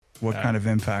What kind of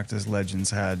impact has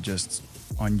Legends had just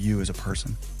on you as a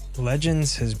person?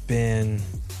 Legends has been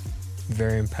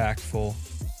very impactful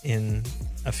in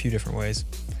a few different ways.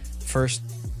 First,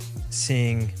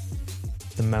 seeing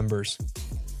the members.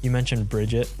 You mentioned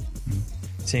Bridget,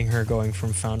 seeing her going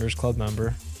from Founders Club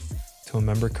member to a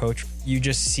member coach. You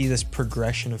just see this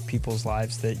progression of people's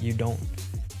lives that you don't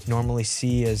normally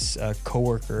see as a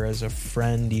coworker, as a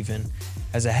friend even.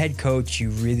 As a head coach,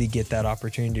 you really get that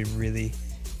opportunity to really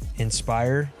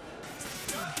inspire.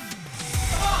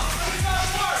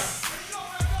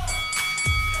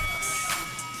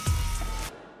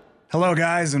 Hello,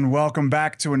 guys, and welcome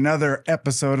back to another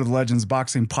episode of the Legends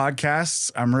Boxing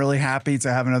Podcast. I'm really happy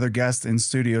to have another guest in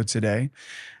studio today.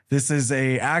 This is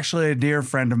actually a dear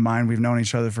friend of mine. We've known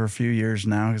each other for a few years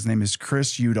now. His name is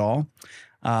Chris Udall.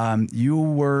 You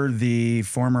were the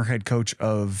former head coach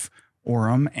of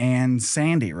Orem and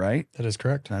Sandy, right? That is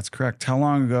correct. That's correct. How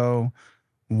long ago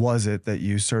was it that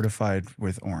you certified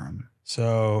with Orem?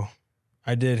 So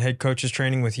I did head coaches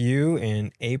training with you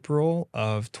in April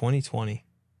of 2020.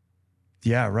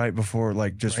 Yeah, right before,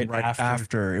 like just right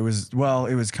after. It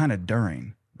was kind of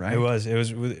during, right? It was,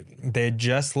 they had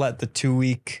just let the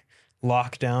 2-week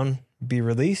lockdown be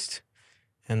released.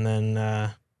 And then,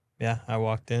 I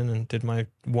walked in and did my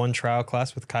one trial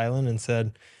class with Kylan and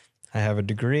said, I have a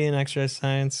degree in exercise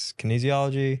science,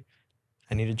 kinesiology.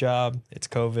 I need a job. It's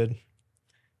COVID.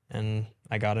 And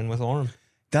I got in with Orem.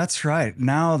 That's right.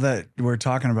 Now that we're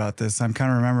talking about this, I'm kind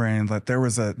of remembering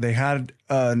that they had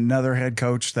another head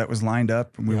coach that was lined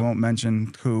up, and we won't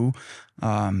mention who,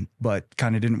 but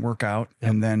kind of didn't work out.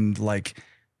 Yep. And then like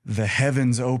the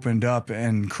heavens opened up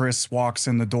and Chris walks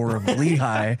in the door of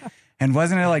Lehigh. And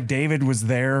wasn't it like David was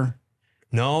there?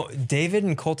 No, David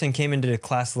and Colton came into the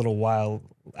class a little while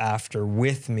after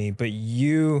with me, but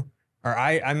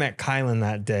I met Kylan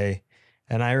that day,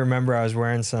 and I remember I was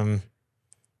wearing some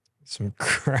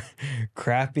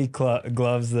crappy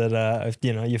gloves that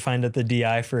you find at the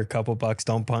DI for a couple bucks.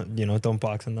 Don't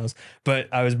box in those. But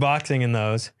I was boxing in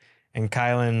those, and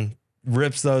Kylan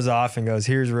rips those off and goes,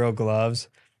 "Here's real gloves."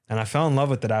 And I fell in love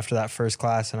with it after that first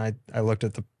class. And I looked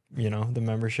at the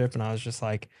membership, and I was just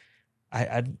like,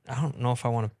 I don't know if I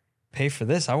want to pay for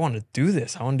this. I want to do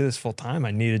this. I want to do this full time.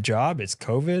 I need a job. It's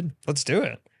COVID. Let's do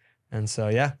it. And so,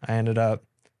 I ended up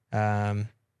who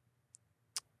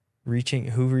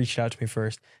reached out to me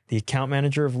first? The account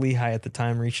manager of Lehigh at the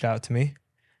time reached out to me.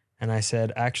 And I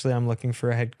said, actually, I'm looking for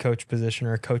a head coach position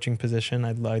or a coaching position.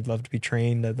 I'd love to be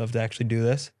trained. I'd love to actually do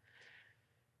this.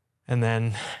 And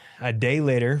then a day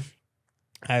later,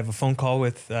 I have a phone call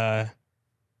with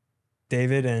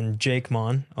David and Jake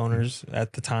Mon, owners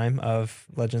at the time of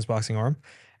Legends Boxing Orem.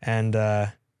 And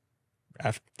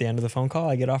after the end of the phone call,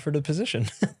 I get offered a position.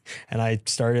 And I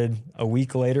started a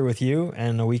week later with you.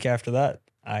 And a week after that,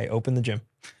 I opened the gym.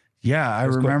 Yeah, I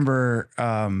remember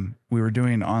we were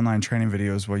doing online training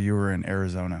videos while you were in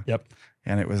Arizona. Yep.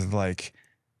 And it was like,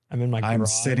 I'm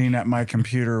sitting at my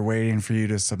computer waiting for you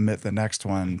to submit the next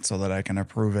one so that I can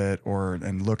approve it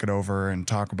and look it over and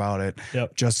talk about it.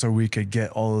 Yep. Just so we could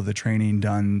get all of the training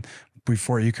done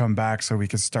before you come back so we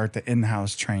could start the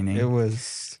in-house training. That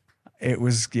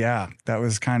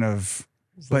was kind of,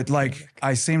 but like,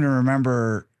 I seem to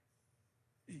remember,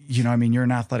 you're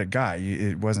an athletic guy.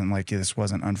 It wasn't like this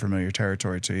wasn't unfamiliar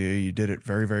territory to you. You did it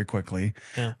very, very quickly.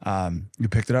 Yeah. You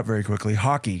picked it up very quickly.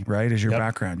 Hockey, right, is your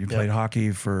background. You played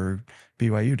hockey for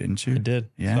BYU, didn't you? I did.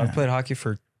 Yeah. So I've played hockey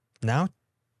for now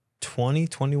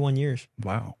 21 years.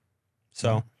 Wow.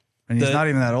 So. And he's not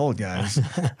even that old, guys.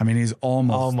 He's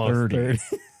almost 30.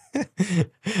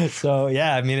 So,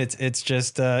 it's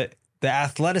just the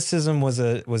athleticism was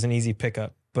an easy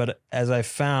pickup. But as I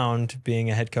found, being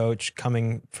a head coach,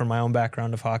 coming from my own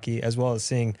background of hockey, as well as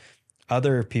seeing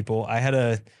other people,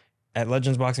 at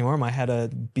Legends Boxing Orem, I had a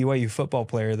BYU football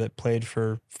player that played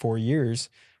for 4 years,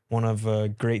 one of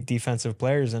great defensive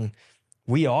players. And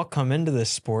we all come into this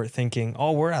sport thinking,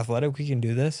 oh, we're athletic, we can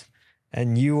do this.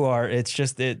 And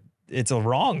it's a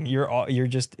wrong.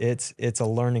 It's a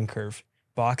learning curve.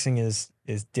 Boxing is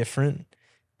different.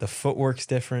 The footwork's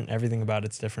different. Everything about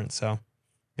it's different. So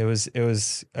it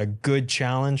was a good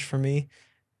challenge for me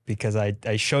because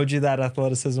I showed you that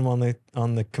athleticism on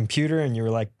the computer, and you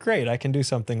were like, great, I can do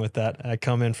something with that. I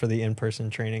come in for the in-person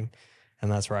training,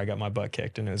 and that's where I got my butt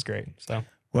kicked, and it was great. So.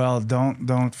 Well,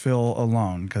 don't feel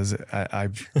alone, because I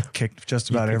kicked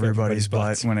just about everybody's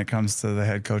butt when it comes to the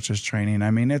head coach's training.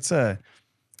 It's an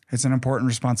important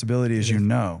responsibility, as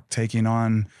taking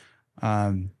on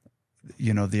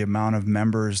the amount of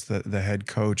members that the head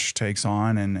coach takes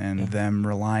on and them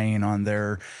relying on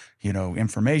their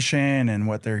information and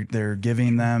what they're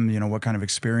giving them, what kind of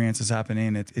experience is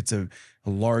happening. It's a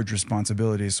large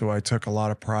responsibility. So I took a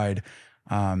lot of pride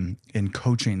in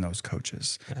coaching those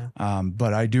coaches. Yeah.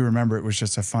 But I do remember it was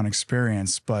just a fun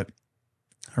experience. But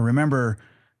I remember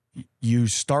you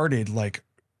started like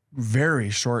very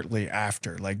shortly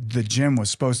after, like the gym was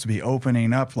supposed to be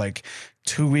opening up like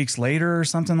 2 weeks later or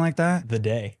something like that. The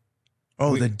day.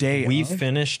 The day we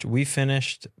finished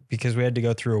because we had to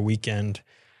go through a weekend.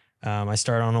 I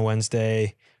started on a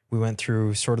Wednesday. We went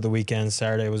through sort of the weekend.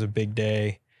 Saturday was a big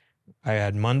day. I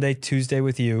had Monday, Tuesday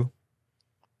with you.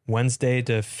 Wednesday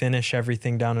to finish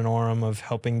everything down in Orem of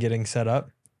helping getting set up.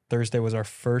 Thursday was our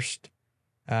first.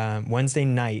 Wednesday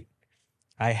night,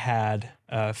 I had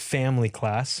a family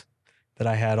class that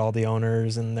I had all the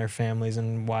owners and their families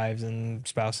and wives and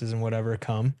spouses and whatever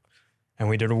come. And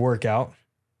we did a workout.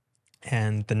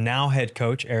 And the now head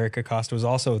coach, Eric Acosta, was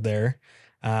also there.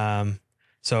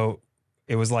 So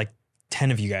it was like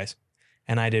 10 of you guys.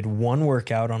 And I did one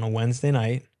workout on a Wednesday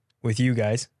night with you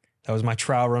guys. That was my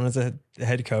trial run as a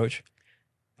head coach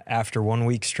after 1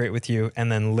 week straight with you.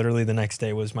 And then literally the next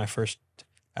day was my first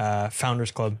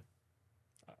Founders Club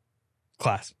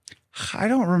class. I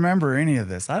don't remember any of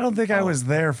this. I don't think I was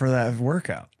there for that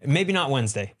workout. Maybe not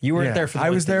Wednesday. You weren't there for the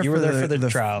I was there. You for were there for the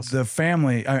trials. The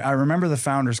family. I remember the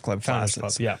Founders Club classes.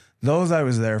 Founders Club, yeah. Those I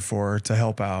was there for to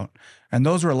help out. And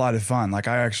those were a lot of fun. Like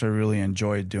I actually really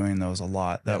enjoyed doing those a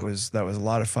lot. That was a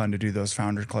lot of fun to do those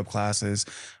Founders Club classes.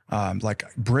 Like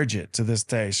Bridget to this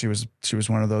day, she was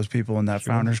one of those people in that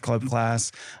Founders Club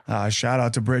class. Shout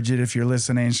out to Bridget if you're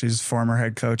listening. She's former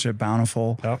head coach at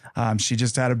Bountiful. Yep. She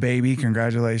just had a baby.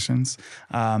 Congratulations.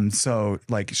 So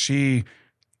like she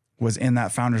was in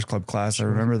that Founders Club class. I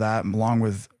remember that, along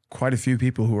with quite a few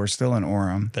people who are still in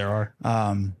Orem. There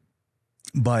are.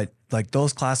 But like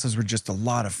those classes were just a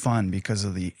lot of fun because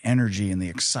of the energy and the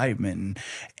excitement, and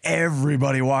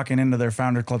everybody walking into their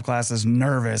Founder Club classes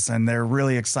nervous and they're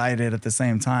really excited at the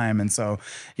same time. And so,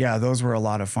 yeah, those were a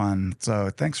lot of fun. So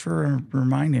thanks for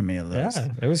reminding me of those.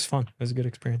 Yeah, it was fun. It was a good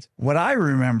experience. What I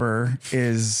remember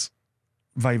is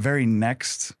my very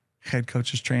next head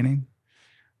coach's training,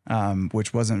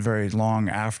 which wasn't very long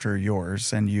after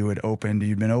yours. And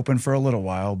you'd been open for a little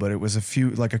while, but it was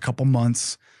a couple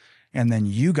months. And then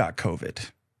you got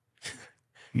COVID.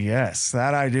 Yes,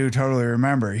 that I do totally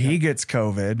remember. He gets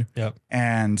COVID. Yep.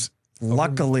 And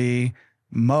luckily,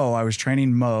 I was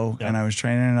training Mo and I was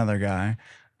training another guy.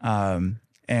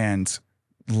 And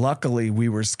luckily we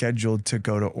were scheduled to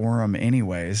go to Orem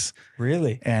anyways.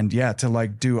 Really? And yeah, to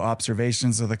like do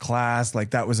observations of the class. Like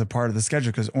that was a part of the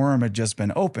schedule because Orem had just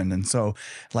been opened. And so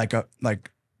like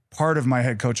part of my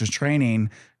head coach's training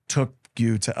took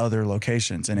you to other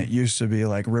locations, and it used to be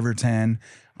like Riverton,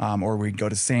 or we'd go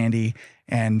to Sandy.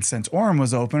 And since Orem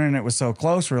was open and it was so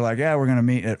close, we're like, yeah, we're going to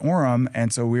meet at Orem.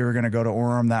 And so we were going to go to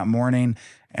Orem that morning.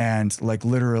 And like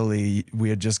literally we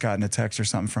had just gotten a text or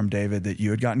something from David that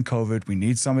you had gotten COVID. We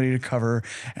need somebody to cover.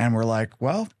 And we're like,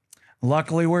 well,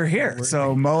 luckily we're here.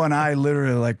 So Mo and I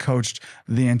literally like coached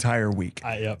the entire week.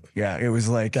 Yep. Yeah. It was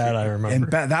like that. I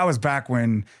remember. And that was back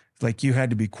when like you had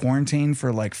to be quarantined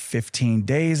for like 15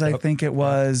 days, I think it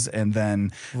was. And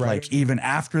then like even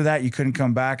after that, you couldn't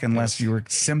come back unless you were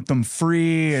symptom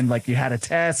free and like you had a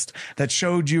test that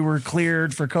showed you were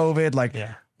cleared for COVID. Like,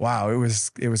 wow, it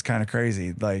was kind of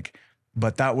crazy. Like,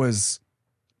 but that was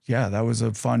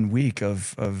a fun week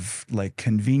of like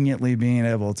conveniently being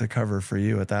able to cover for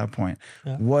you at that point.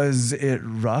 Yeah. Was it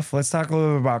rough? Let's talk a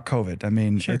little bit about COVID. I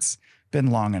mean, It's been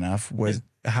long enough.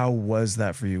 How was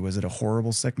that for you? Was it a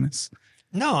horrible sickness?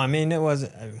 No, I mean, it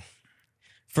wasn't.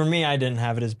 For me, I didn't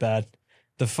have it as bad.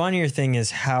 The funnier thing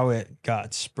is how it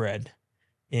got spread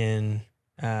to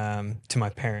my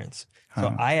parents.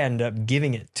 So I ended up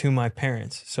giving it to my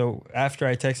parents. So after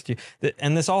I texted you,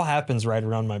 and this all happens right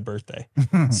around my birthday.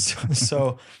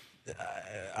 so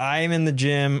I'm in the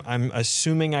gym. I'm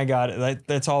assuming I got it.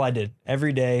 That's all I did.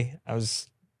 Every day I was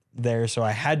there. So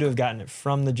I had to have gotten it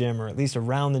from the gym, or at least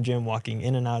around the gym, walking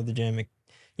in and out of the gym,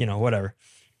 whatever.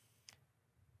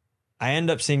 I end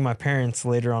up seeing my parents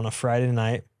later on a Friday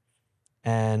night,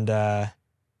 and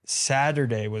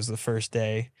Saturday was the first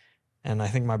day. And I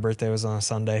think my birthday was on a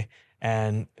Sunday.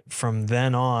 And from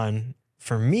then on,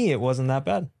 for me, it wasn't that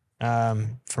bad.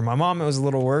 For my mom, it was a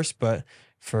little worse, but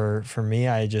for me,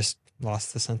 I just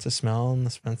lost the sense of smell and the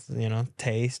sense of,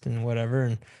 taste and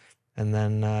whatever. And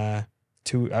then,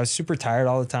 I was super tired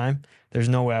all the time. There's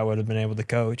no way I would have been able to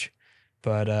coach,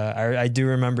 but, I do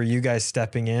remember you guys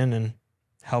stepping in and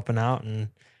helping out. And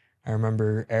I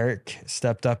remember Eric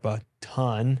stepped up a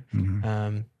ton.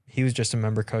 Mm-hmm. He was just a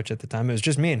member coach at the time. It was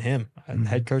just me and him,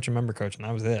 head coach and member coach, and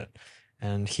that was it.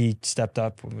 and he stepped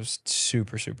up and was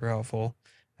super, super helpful.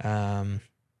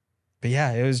 But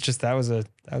yeah, it was just, that was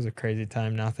a crazy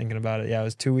time now thinking about it. Yeah, it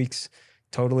was 2 weeks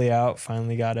totally out,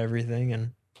 finally got everything,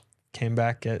 and came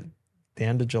back at the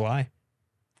end of July.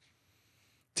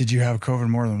 Did you have COVID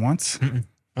more than once? That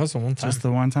was the one time. Just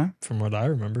the one time? From what I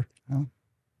remember. Oh.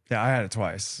 Yeah, I had it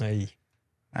twice. Hey.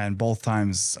 And both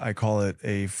times I call it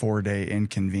a 4-day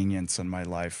inconvenience in my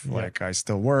life. Yep. Like I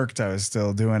still worked, I was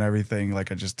still doing everything.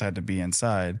 Like I just had to be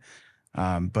inside.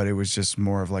 But it was just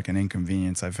more of like an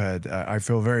inconvenience. I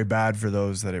feel very bad for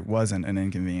those that it wasn't an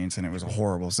inconvenience and it was a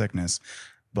horrible sickness.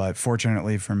 But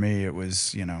fortunately for me, it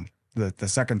was, the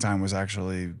second time was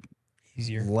actually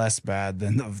Easier, less bad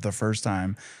than the first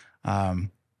time.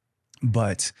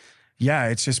 But yeah,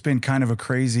 it's just been kind of a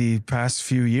crazy past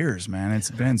few years, man. It's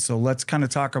been, so let's kind of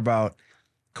talk about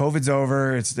COVID's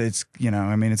over. It's it's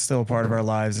still a part of our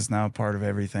lives. It's now a part of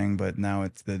everything, but now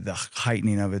it's the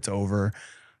heightening of it's over.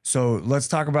 So let's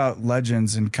talk about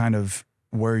Legends and kind of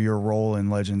where your role in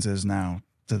Legends is now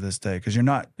to this day. Cause you're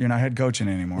not head coaching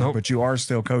anymore, Nope. but you are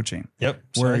still coaching. Yep.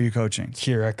 Where are you coaching?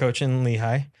 Here, I coach in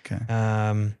Lehigh.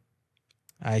 Okay.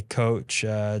 I coach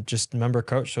just member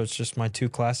coach, so it's just my 2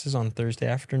 classes on Thursday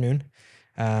afternoon.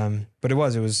 But it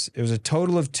was a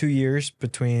total of 2 years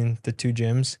between the 2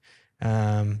 gyms,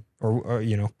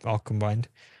 or all combined.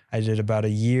 I did about a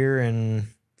year and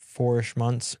 4-ish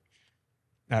months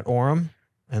at Orem,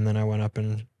 and then I went up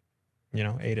in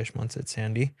 8-ish months at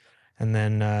Sandy, and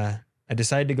then I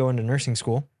decided to go into nursing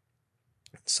school.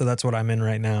 So that's what I'm in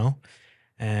right now.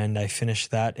 And I finished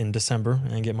that in December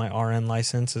and get my RN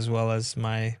license as well as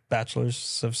my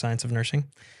Bachelor's of Science of Nursing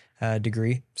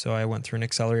degree. So I went through an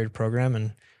accelerated program.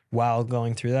 And while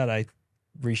going through that, I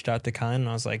reached out to Kyle and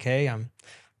I was like, hey, I'm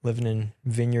living in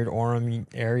Vineyard, Orem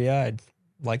area. I'd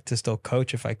like to still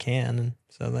coach if I can. And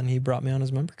so then he brought me on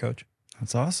as member coach.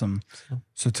 That's awesome.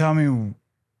 So tell me,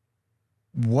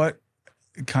 what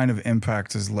kind of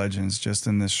impact is Legends just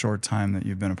in this short time that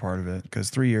you've been a part of it?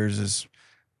 Because 3 years is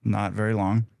not very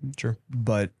long. Sure.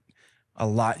 But a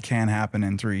lot can happen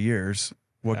in 3 years.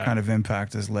 What kind of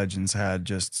impact has Legends had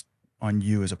just on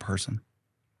you as a person?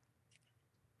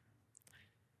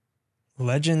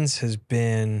 Legends has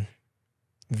been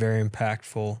very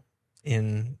impactful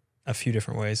in a few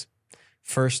different ways.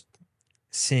 First,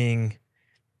 seeing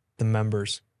the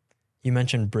members. You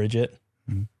mentioned Bridget,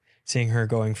 seeing her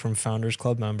going from Founders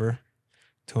Club member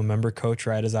to a member coach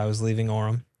right as I was leaving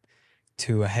Orem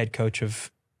to a head coach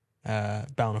of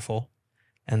Bountiful,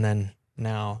 and then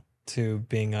now to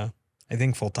being I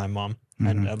think full-time mom,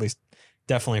 and at least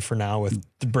definitely for now with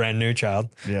the brand new child.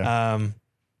 Yeah.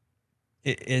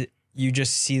 You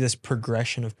just see this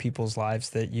progression of people's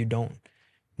lives that you don't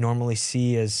normally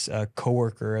see as a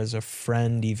coworker, as a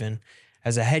friend, even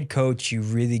as a head coach. You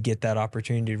really get that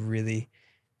opportunity to really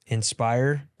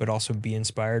inspire, but also be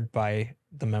inspired by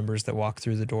the members that walk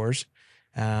through the doors.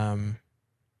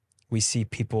 We see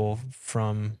people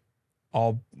from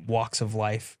all walks of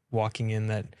life walking in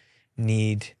that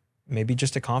need maybe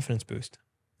just a confidence boost.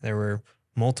 There were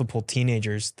multiple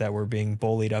teenagers that were being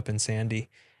bullied up in Sandy,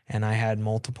 and I had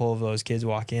multiple of those kids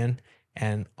walk in,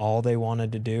 and all they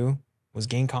wanted to do was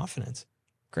gain confidence.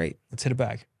 Great, let's hit a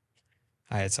bag.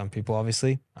 I had some people,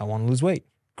 obviously, I want to lose weight.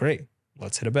 Great,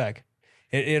 let's hit a bag.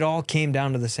 It all came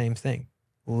down to the same thing.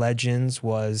 Legends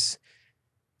was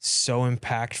so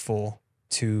impactful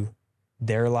to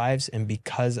their lives, and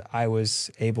because I was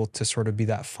able to sort of be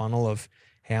that funnel of,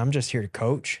 hey, I'm just here to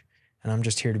coach, and I'm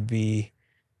just here to be,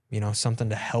 something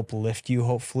to help lift you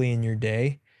hopefully in your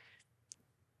day.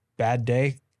 Bad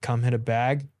day, come hit a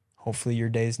bag. Hopefully your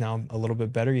day is now a little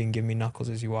bit better. You can give me knuckles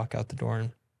as you walk out the door,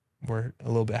 and we're a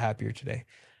little bit happier today.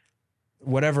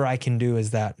 Whatever I can do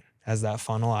as that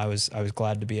funnel, I was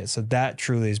glad to be it. So that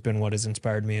truly has been what has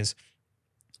inspired me, is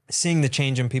seeing the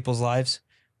change in people's lives,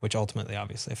 which ultimately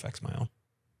obviously affects my own.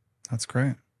 That's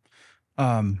great.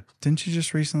 Didn't you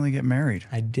just recently get married?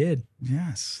 I did.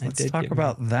 Yes. I Let's did talk get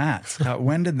about that.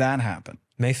 When did that happen?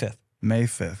 May 5th. May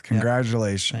 5th.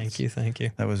 Congratulations. Thank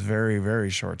you. That was very, very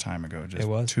short time ago. Just It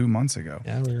was 2 months ago.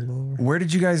 Yeah, we were a little over. Where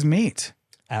did you guys meet?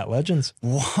 At Legends.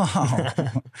 Wow.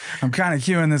 I'm kind of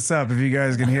queuing this up. If you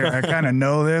guys can hear, I kind of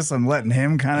know this. I'm letting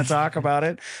him kind of talk about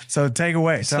it. So take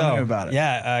away. Tell me about it.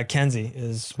 Yeah. Kenzie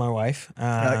is my wife.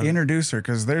 Introduce her,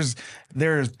 because there's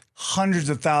hundreds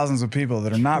of thousands of people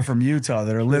that are not from Utah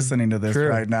that are listening to this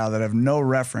right now that have no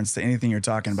reference to anything you're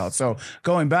talking about. So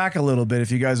going back a little bit,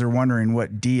 if you guys are wondering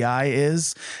what DI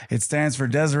is, it stands for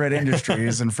Deseret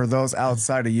Industries. And for those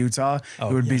outside of Utah,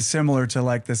 it would be similar to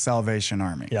like the Salvation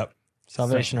Army. Yep.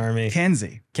 Salvation Army.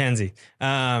 Kenzie.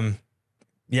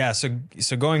 Yeah. So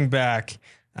going back,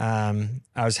 I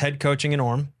was head coaching in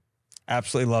Orem.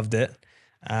 Absolutely loved it.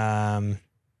 I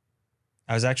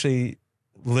was actually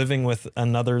living with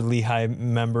another Lehigh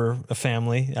member, a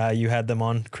family. You had them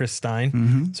on, Chris Stein.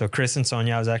 Mm-hmm. So Chris and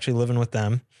Sonia, I was actually living with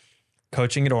them,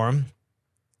 coaching at Orem,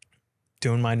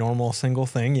 doing my normal single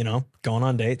thing, going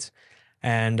on dates.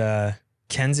 And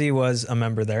Kenzie was a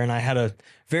member there. And I had a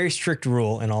very strict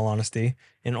rule, in all honesty,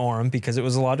 in Orem, because it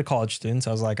was a lot of college students.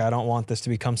 I was like, I don't want this to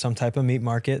become some type of meat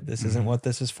market. This isn't what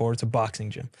this is for. It's a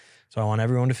boxing gym. So I want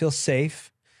everyone to feel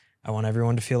safe. I want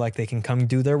everyone to feel like they can come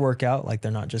do their workout, like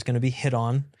they're not just going to be hit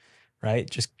on, right?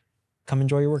 Just come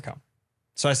enjoy your workout.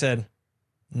 So I said,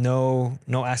 no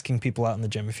asking people out in the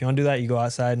gym. If you want to do that, you go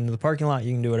outside into the parking lot,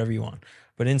 you can do whatever you want.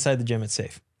 But inside the gym, it's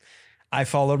safe. I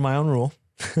followed my own rule.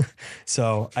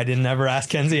 So I didn't ever ask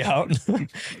Kenzie out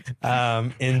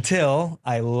until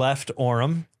I left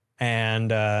Orem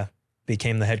and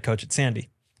became the head coach at Sandy.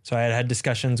 So I had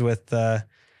discussions with the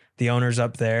owners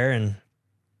up there and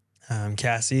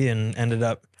Cassie, and ended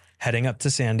up heading up to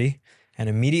Sandy. And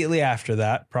immediately after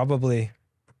that, probably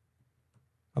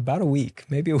about a week,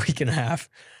 maybe a week and a half,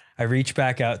 I reached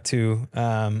back out to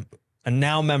a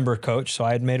now member coach. So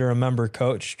I had made her a member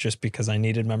coach just because I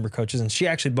needed member coaches. And she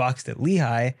actually boxed at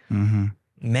Lehigh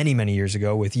many, many years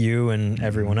ago with you and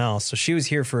everyone else. So she was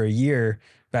here for a year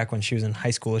back when she was in high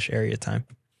schoolish area time.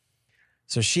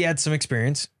 So she had some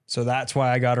experience. So that's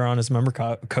why I got her on as member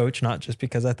coach, not just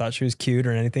because I thought she was cute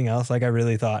or anything else. Like I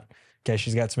really thought, okay,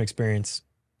 she's got some experience.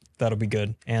 That'll be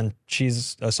good. And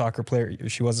she's a soccer player.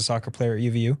 She was a soccer player at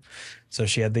UVU. So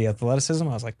she had the athleticism.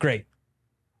 I was like, great,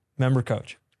 member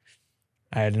coach.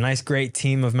 I had a nice, great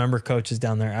team of member coaches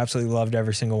down there. Absolutely loved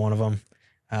every single one of them.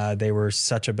 They were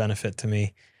such a benefit to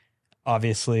me.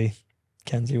 Obviously,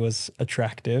 Kenzie was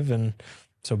attractive. And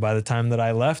so by the time that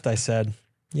I left, I said,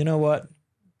 you know what?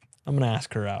 I'm going to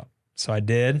ask her out. So I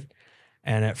did.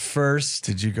 And at first...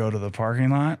 Did you go to the parking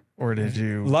lot or did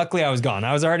you... Luckily, I was gone.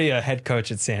 I was already a head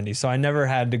coach at Sandy. So I never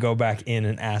had to go back in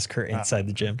and ask her inside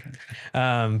the gym.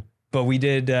 Okay. But we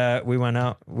did, we went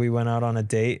out on a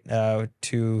date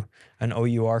to an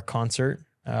OUR concert,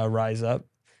 Rise Up,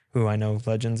 who I know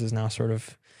Legends is now sort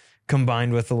of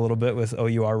combined with a little bit with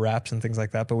OUR raps and things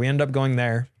like that. But we ended up going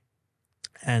there.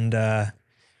 And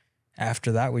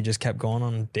after that, we just kept going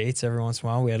on dates every once in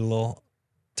a while. We had a little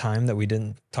time that we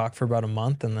didn't talk for about a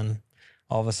month. And then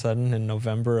all of a sudden in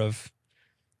November of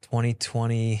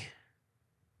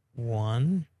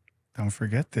 2021... Don't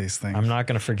forget these things. I'm not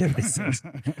going to forget these things.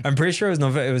 I'm pretty sure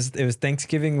it was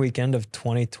Thanksgiving weekend of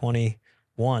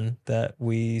 2021 that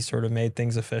we sort of made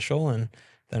things official. And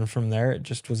then from there, it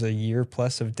just was a year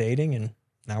plus of dating. And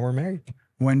now we're married.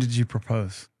 When did you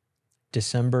propose?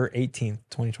 December 18th,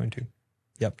 2022.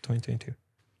 Yep, 2022.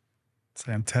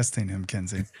 So I'm testing him,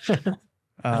 Kenzie.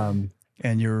 And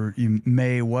you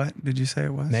May, what did you say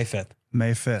it was? May 5th.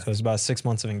 May 5th. So it was about 6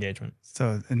 months of engagement.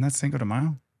 So isn't that Cinco de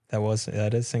Mayo?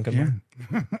 That is Cinco de Mayo.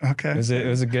 Yeah. Okay.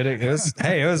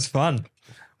 It was fun.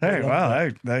 Hey, wow.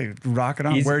 They rock it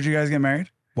on. Easy. Where'd you guys get married?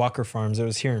 Walker Farms. It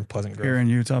was here in Pleasant Grove. Here in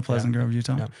Utah, Pleasant Grove,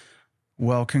 Utah. Yeah.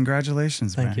 Well,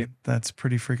 congratulations, man. Thank you. That's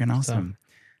pretty freaking awesome.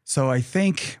 So I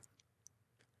think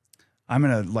I'm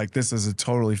going to, this is a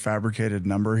totally fabricated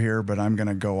number here, but I'm going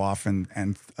to go off and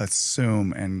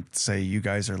assume and say you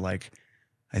guys are I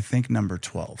think number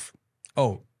 12.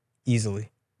 Oh, easily.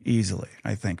 Easily.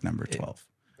 I think number 12.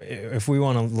 If we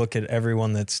want to look at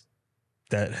everyone that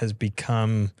has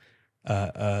become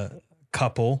a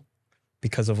couple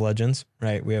because of Legends,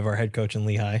 right? We have our head coach in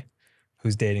Lehigh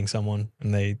who's dating someone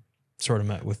and they sort of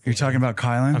met with. You're talking about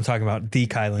Kylan? I'm talking about the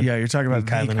Kylan. Yeah, you're talking about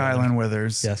the Kylan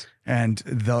Withers. Yes. And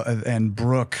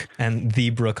Brooke. And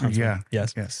the Brooke Huntsman. Yeah.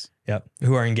 Yes. Yes. Yep.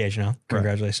 Who are engaged now.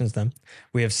 Congratulations to them.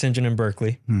 We have St. John and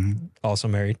Berkeley, also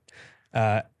married.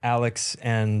 Alex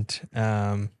and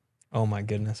oh my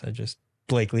goodness,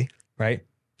 Blakely, right?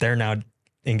 They're now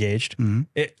engaged. Mm-hmm.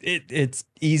 It's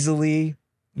easily,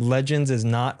 Legends is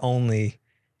not only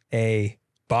a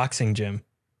boxing gym,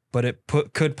 but it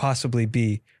could possibly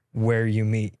be where you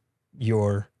meet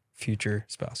your future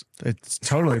spouse. It's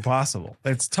totally possible.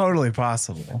 It's totally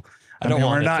possible. I don't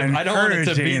want it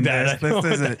to be that.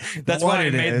 That's why I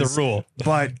made the rule.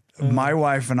 But my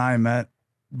wife and I met.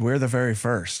 We're the very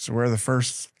first. We're the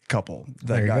first couple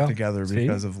that got together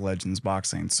because of Legends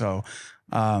Boxing. So,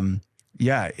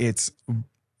 yeah, it's,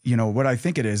 what I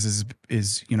think it is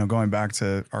going back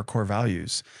to our core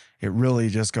values. It really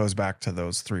just goes back to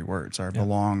those three words, our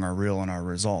belong, our real, and our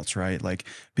results, right?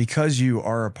 Because you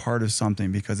are a part of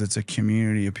something, because it's a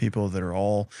community of people that are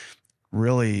all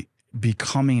really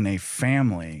becoming a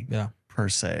family per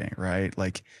se, right?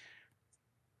 Like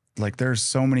there's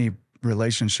so many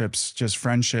relationships, just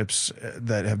friendships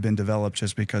that have been developed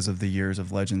just because of the years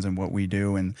of Legends and what we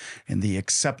do, and the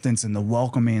acceptance and the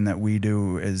welcoming that we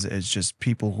do as just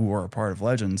people who are a part of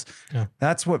Legends. Yeah.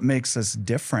 That's what makes us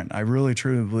different. I really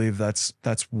truly believe that's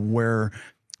where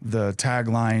the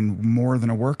tagline "more than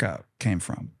a workout" came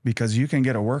from, because you can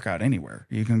get a workout anywhere.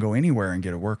 You can go anywhere and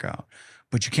get a workout,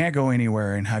 but you can't go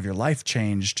anywhere and have your life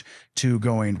changed to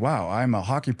going, wow, I'm a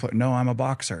hockey player. No, I'm a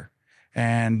boxer.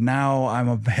 And now I'm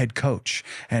a head coach,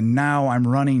 and now I'm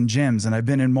running gyms, and I've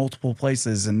been in multiple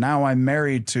places, and now I'm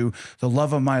married to the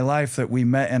love of my life that we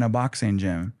met in a boxing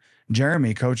gym.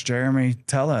 Coach Jeremy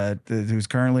Tella, who's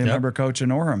currently a member coach in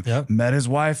Orem, met his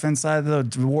wife inside the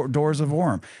doors of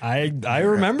Orem. I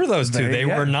remember those two. They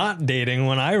were not dating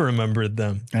when I remembered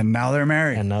them. And now they're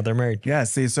married. Yeah,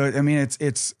 see, so I mean,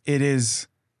 it is,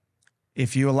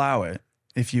 if you allow it,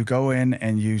 if you go in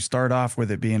and you start off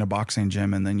with it being a boxing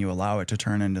gym, and then you allow it to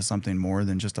turn into something more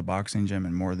than just a boxing gym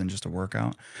and more than just a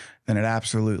workout, then it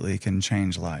absolutely can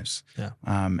change lives. Yeah.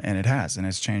 And it has, and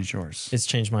it's changed yours. It's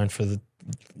changed mine for the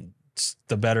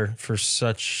better, for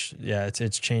such,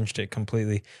 it's changed it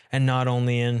completely. And not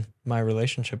only in my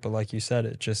relationship, but like you said,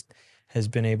 it just has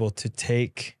been able to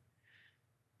take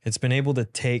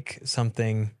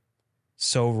something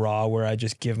so raw where I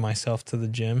just give myself to the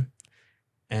gym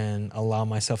and allow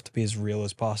myself to be as real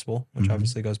as possible, which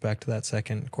obviously goes back to that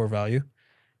second core value,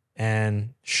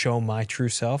 and show my true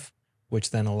self,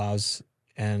 which then allows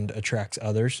and attracts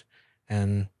others,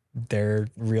 and their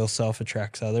real self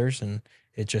attracts others. And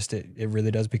it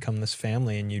really does become this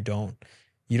family, and you don't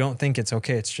think it's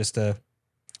okay. It's just a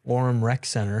Orem Rec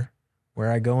Center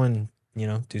where I go and,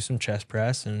 do some chest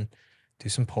press and do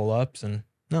some pull-ups. And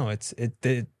no,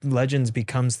 the Legends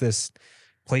becomes this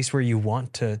place where you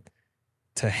want to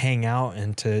hang out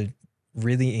and to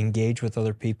really engage with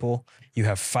other people. You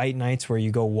have fight nights where you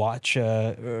go watch,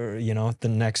 the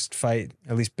next fight,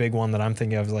 at least big one that I'm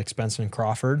thinking of, is like Spencer and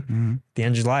Crawford. The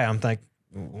end of July, I'm like,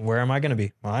 where am I going to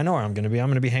be? Well, I know where I'm going to be. I'm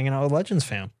going to be hanging out with Legends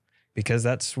fam, because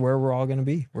that's where we're all going to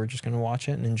be. We're just going to watch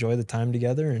it and enjoy the time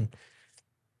together and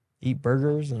eat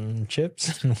burgers and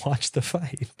chips and watch the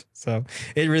fight. So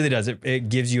it really does. It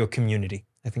gives you a community.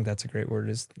 I think that's a great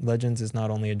word. Legends is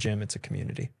not only a gym, it's a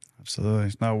community.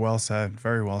 Absolutely. No, well said.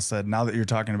 Very well said. Now that you're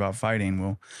talking about fighting,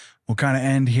 we'll kind of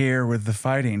end here with the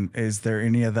fighting. Is there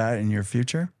any of that in your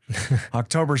future?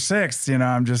 October 6th,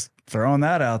 I'm just throwing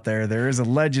that out there. There is a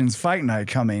Legends fight night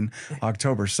coming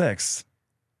October 6th.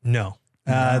 No.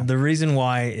 The reason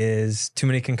why is too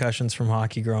many concussions from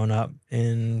hockey growing up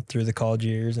and through the college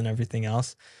years and everything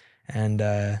else. And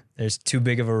there's too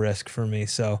big of a risk for me.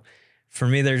 So for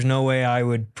me, there's no way I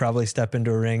would probably step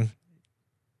into a ring.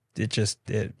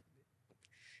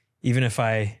 Even if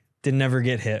I did never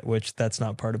get hit, which that's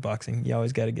not part of boxing, you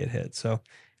always got to get hit. So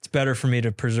it's better for me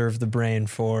to preserve the brain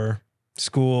for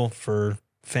school, for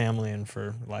family, and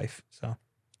for life. So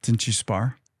didn't you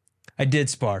spar? I did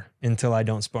spar until I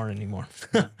don't spar anymore.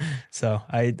 So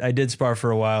I did spar for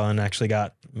a while and actually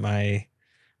got I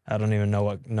don't even know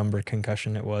what number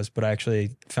concussion it was, but I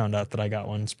actually found out that I got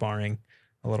one sparring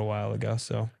a little while ago.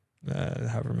 So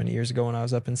however many years ago when I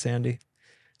was up in Sandy.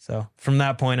 So from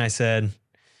that point I said,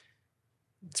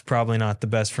 it's probably not the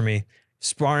best for me.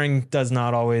 Sparring does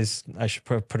not always, I should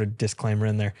put a disclaimer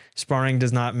in there. Sparring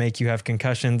does not make you have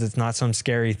concussions. It's not some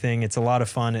scary thing. It's a lot of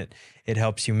fun. It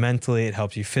helps you mentally. It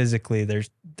helps you physically.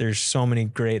 There's so many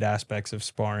great aspects of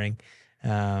sparring.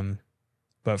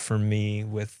 But for me,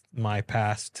 with my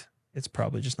past, it's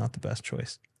probably just not the best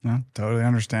choice. No, totally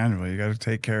understandable. You got to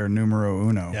take care of numero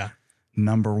uno. Yeah.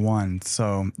 Number one.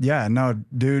 So yeah, no,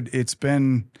 dude, it's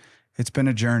been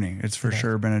a journey. It's for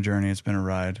sure been a journy. It's been a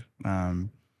ride.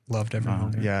 Loved every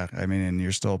moment. Yeah. I mean, and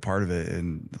you're still a part of it.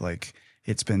 And like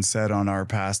it's been said on our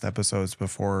past episodes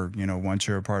before, once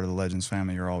you're a part of the Legends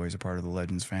family, you're always a part of the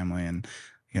Legends family. And,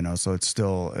 so it's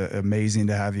still amazing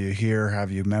to have you here,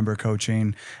 have you member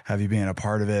coaching, have you being a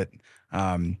part of it,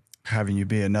 having you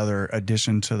be another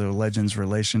addition to the Legends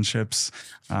relationships.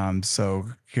 So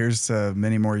here's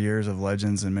many more years of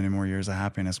Legends and many more years of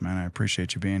happiness, man. I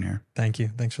appreciate you being here. Thank you.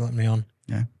 Thanks for letting me on.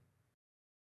 Yeah.